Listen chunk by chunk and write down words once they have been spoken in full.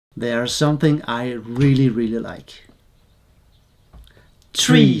They are something I really like.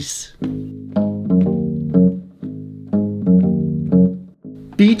 Trees.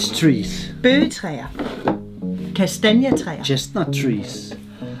 Beech trees. Bøgetræer. Kastanjetræer. Chestnut trees.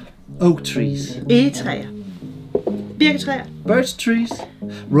 Oak trees. Egetræer. Birketræer. Birch trees.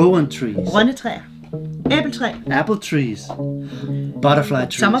 Rowan trees. Rønnetræer. Æbletræ. Apple trees. Butterfly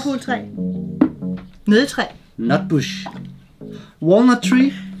trees. Sommerfugletræ. Nøddetræ. Nutbush. Walnut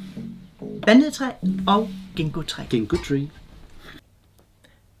tree. Valnødtræ og ginkgotræ. Ginkgo tree.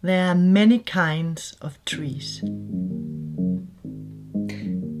 There are many kinds of trees.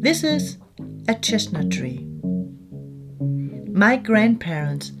 This is a chestnut tree. My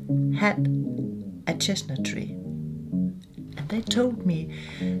grandparents had a chestnut tree, and they told me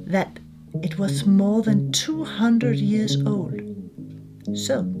that it was more than 200 years old.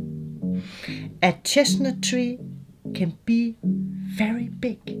 So, a chestnut tree can be very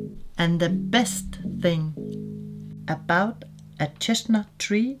big. And the best thing about a chestnut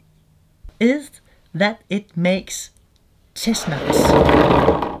tree is that it makes chestnuts.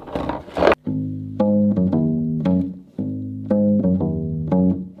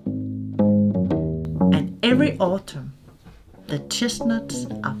 And every autumn, the chestnuts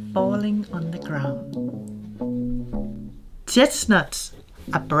are falling on the ground. Chestnuts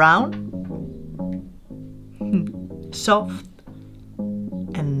are brown, soft,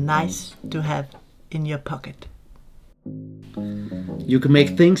 and nice to have in your pocket. You can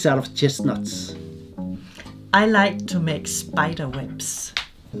make things out of chestnuts. I like to make spider webs.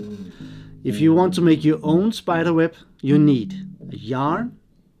 If you want to make your own spider web, you need a yarn,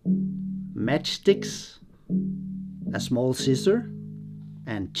 matchsticks, a small scissor,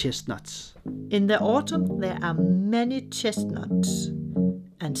 and chestnuts. In the autumn, there are many chestnuts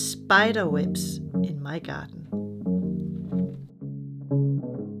and spider webs in my garden.